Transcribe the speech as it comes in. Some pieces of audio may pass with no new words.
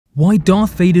Why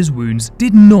Darth Vader's wounds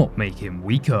did not make him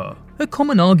weaker. A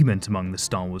common argument among the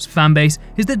Star Wars fanbase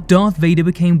is that Darth Vader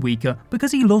became weaker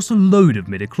because he lost a load of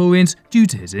midi-chlorians due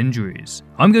to his injuries.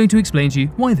 I'm going to explain to you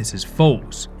why this is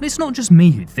false, and it's not just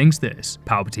me who thinks this.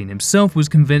 Palpatine himself was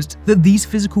convinced that these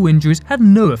physical injuries had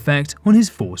no effect on his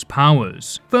Force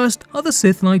powers. First, other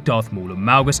Sith like Darth Maul and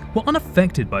Malgus were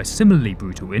unaffected by similarly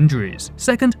brutal injuries.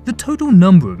 Second, the total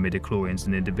number of midi-chlorians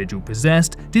an individual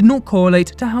possessed did not correlate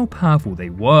to how powerful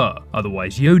they were,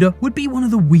 otherwise Yoda would be one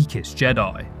of the weakest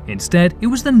Jedi. Instead, it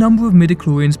was the number of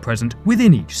midi-chlorians present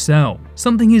within each cell,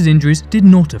 something his injuries did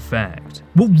not affect.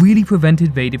 What really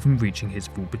prevented Vader from reaching his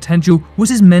full potential was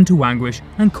his mental anguish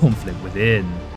and conflict within.